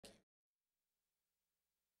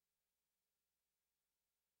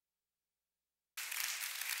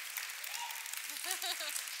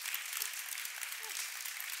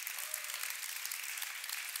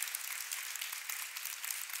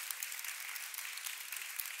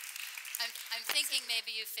I'm thinking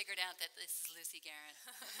maybe you figured out that this is Lucy Guerin.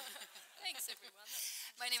 Thanks, everyone.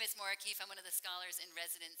 My name is Maura Keefe. I'm one of the scholars in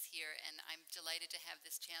residence here, and I'm delighted to have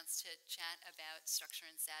this chance to chat about structure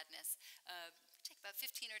and sadness. Take about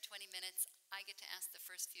 15 or 20 minutes. I get to ask the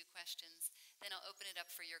first few questions, then I'll open it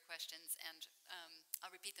up for your questions, and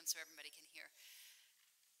I'll repeat them so everybody can hear.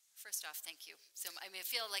 First off, thank you. So I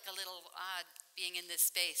feel like a little odd being in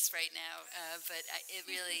this space right now, but it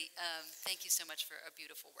really, thank you so much for a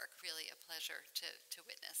beautiful work. Really a pleasure to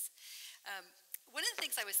witness. One of the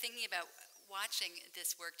things I was thinking about watching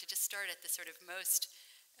this work, to just start at the sort of most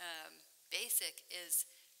basic, is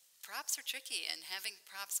props are tricky, and having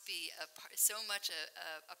props be so much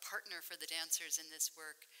a partner for the dancers in this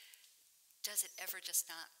work, does it ever just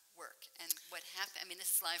not work? And what happened? I mean,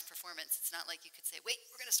 this is live performance. It's not like you could say, wait,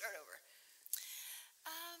 we're going to start over.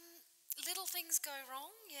 Little things go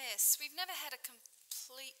wrong, yes. We've never had a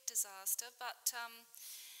complete disaster, but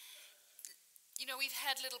we've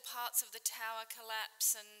had little parts of the tower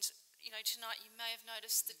collapse, and tonight you may have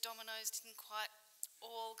noticed the dominoes didn't quite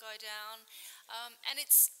all go down, and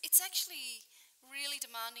it's actually really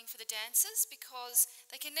demanding for the dancers, because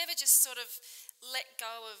they can never just sort of let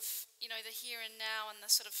go of the here and now and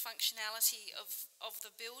the sort of functionality of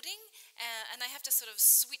the building, and they have to sort of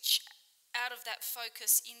switch out of that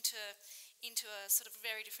focus into a sort of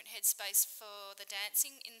very different headspace for the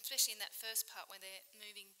dancing, especially in that first part where they're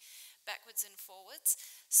moving backwards and forwards.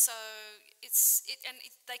 So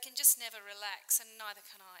they can just never relax, and neither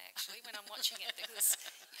can I actually when I'm watching it, because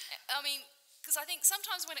I think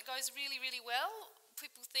sometimes when it goes really, really well,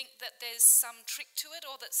 people think that there's some trick to it,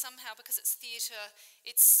 or that somehow because it's theatre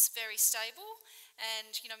it's very stable,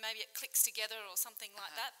 and maybe it clicks together or something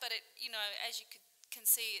like that. But it, as you can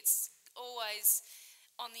see, it's always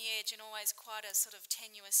on the edge and always quite a sort of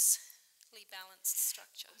tenuously balanced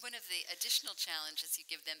structure. One of the additional challenges you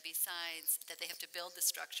give them, besides that they have to build the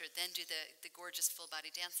structure, then do the gorgeous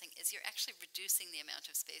full-body dancing, is you're actually reducing the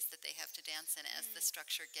amount of space that they have to dance in as the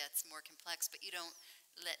structure gets more complex, but you don't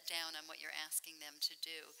let down on what you're asking them to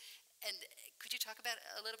do. And could you talk about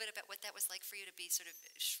a little bit about what that was like for you, to be sort of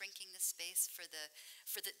shrinking the space for the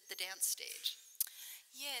dance stage?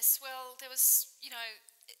 Yes, well, there was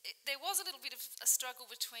a little bit of a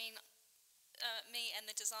struggle between me and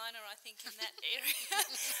the designer, I think, in that area.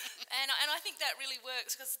 and I think that really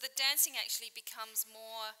works, because the dancing actually becomes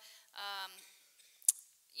more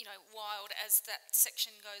wild as that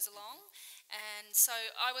section goes along. And so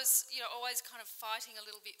I was always kind of fighting a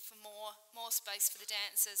little bit for more space for the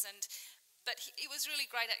dancers, but it was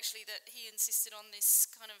really great actually that he insisted on this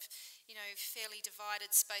kind of fairly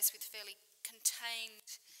divided space with fairly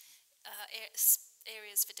contained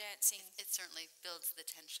areas for dancing. It certainly builds the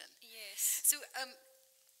tension. Yes. So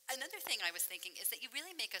another thing I was thinking is that you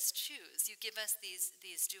really make us choose. You give us these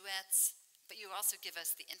duets, but you also give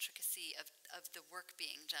us the intricacy of the work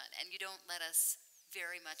being done, and you don't let us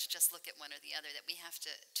very much just look at one or the other, that we have to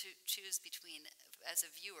choose between as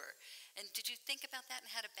a viewer. And did you think about that,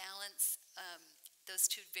 and how to balance those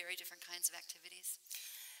two very different kinds of activities?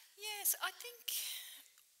 Yes, I think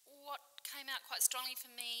what came out quite strongly for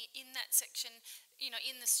me in that section,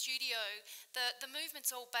 in the studio, the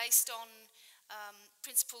movement's all based on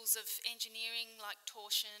principles of engineering, like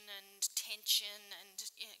torsion and tension and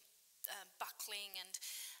buckling and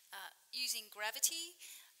using gravity.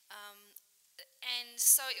 And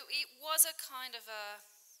so it was a kind of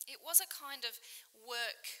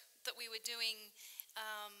work that we were doing,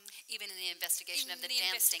 even in the investigation of the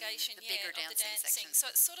dancing, the bigger dancing section.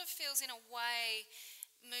 So it sort of feels in a way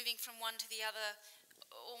moving from one to the other,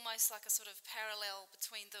 almost like a sort of parallel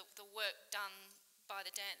between the work done by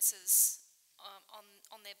the dancers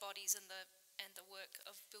on their bodies and the work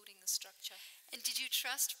of building the structure. And did you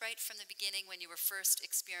trust right from the beginning, when you were first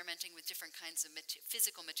experimenting with different kinds of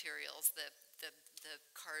physical materials, the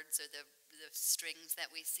cards or the strings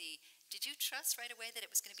that we see, did you trust right away that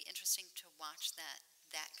it was going to be interesting to watch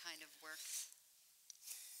that kind of work?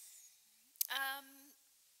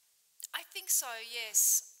 I think so,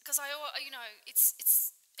 yes, because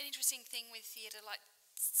it's an interesting thing with theatre. Like,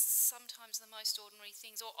 sometimes the most ordinary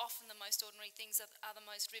things, or often the most ordinary things, are the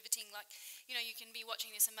most riveting. Like, you can be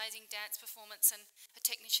watching this amazing dance performance, and a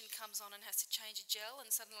technician comes on and has to change a gel,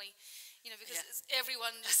 and suddenly, because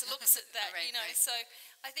everyone just looks at that, right. So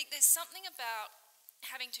I think there's something about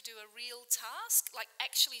having to do a real task, like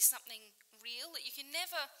actually something real, that you can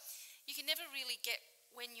never really get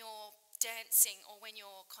when you're dancing or when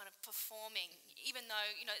you're kind of performing, even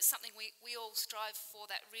though it's something we all strive for,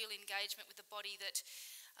 that real engagement with the body, that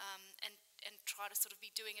and try to sort of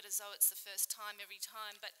be doing it as though it's the first time every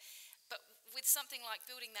time. But with something like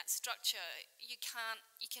building that structure, you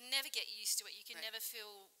can never get used to it. You can Right. never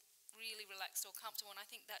feel really relaxed or comfortable, and I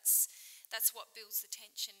think that's what builds the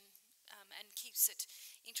tension and keeps it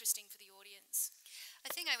interesting for the audience. I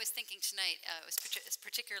think I was thinking tonight, was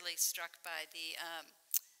particularly struck by the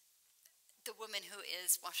woman who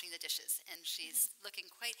is washing the dishes, and she's looking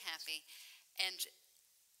quite happy. And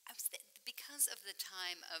because of the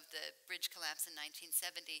time of the bridge collapse in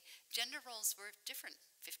 1970, gender roles were different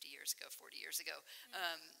 50 years ago, 40 years ago.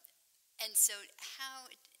 And so how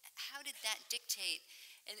did that dictate?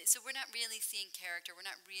 And so we're not really seeing character, we're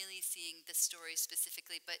not really seeing the story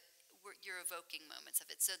specifically, but you're evoking moments of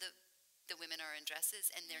it. So the women are in dresses,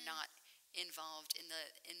 and they're not involved in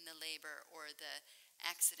the labor or the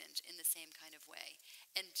accident in the same kind of way.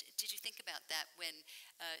 And did you think about that when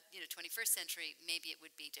 21st century, maybe it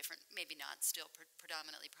would be different, maybe not, still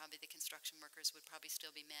predominantly probably the construction workers would probably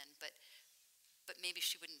still be men, but maybe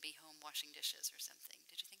she wouldn't be home washing dishes or something.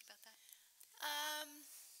 Did you think about that?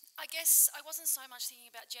 I guess I wasn't so much thinking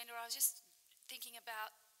about gender. I was just thinking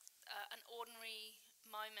about an ordinary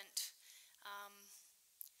moment,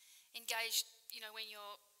 engaged. When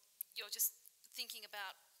you're just thinking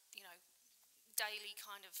about daily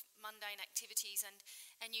kind of mundane activities,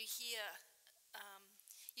 and you hear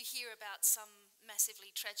about some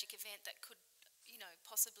massively tragic event that could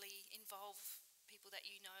possibly involve people that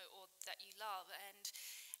you know or that you love, and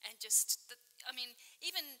just I mean,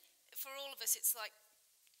 even for all of us, it's like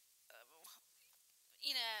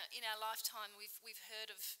in our lifetime we've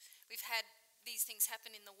had these things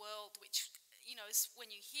happen in the world, which when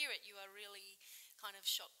you hear it, you are really kind of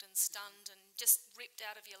shocked and stunned and just ripped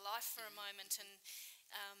out of your life for a moment. And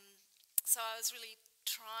so I was really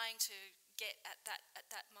trying to get at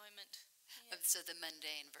that moment. Yeah. So the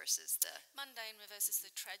mundane versus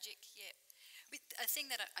the tragic. Yeah. A thing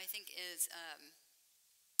that I think is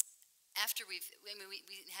after we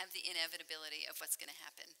have the inevitability of what's going to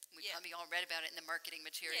happen. We probably all read about it in the marketing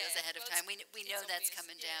materials ahead of time. We know that's obvious,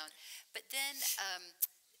 coming down. But then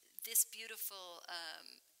this beautiful,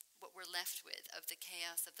 what we're left with of the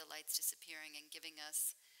chaos of the lights disappearing and giving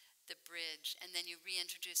us the bridge, and then you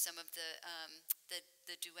reintroduce some of the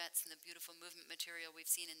duets and the beautiful movement material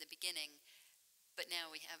we've seen in the beginning, but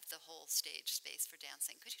now we have the whole stage space for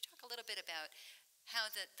dancing. Could you talk a little bit about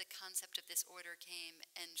how the concept of this order came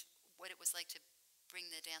and what it was like to bring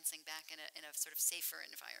the dancing back in a sort of safer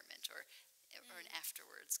environment, or an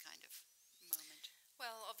afterwards kind of moment?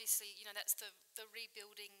 Well, obviously, that's the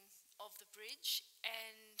rebuilding of the bridge,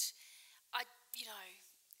 and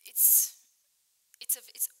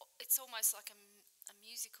it's almost like a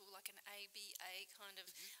musical, like an ABA kind of.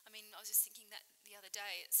 I mean, I was just thinking that the other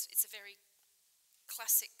day. It's a very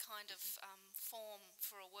classic kind of form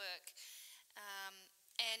for a work,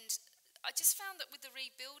 and I just found that with the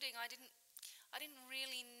rebuilding, I didn't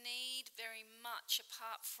really need very much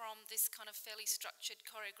apart from this kind of fairly structured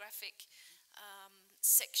choreographic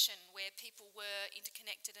section where people were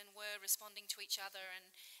interconnected and were responding to each other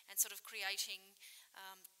and sort of creating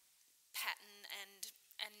pattern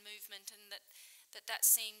and movement, and that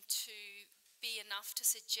seemed to be enough to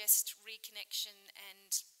suggest reconnection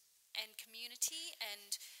and community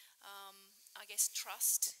and I guess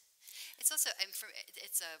trust. It's also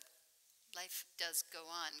it's a life does go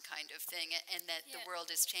on kind of thing, and that the world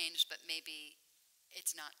has changed, but maybe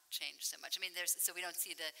it's not changed so much. I mean, so we don't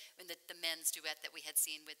see the men's duet that we had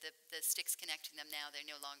seen with the sticks connecting them. Now they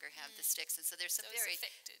no longer have the sticks, and so there's some very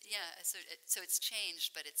affected. So it's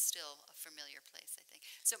changed, but it's still a familiar place, I think.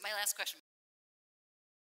 So my last question,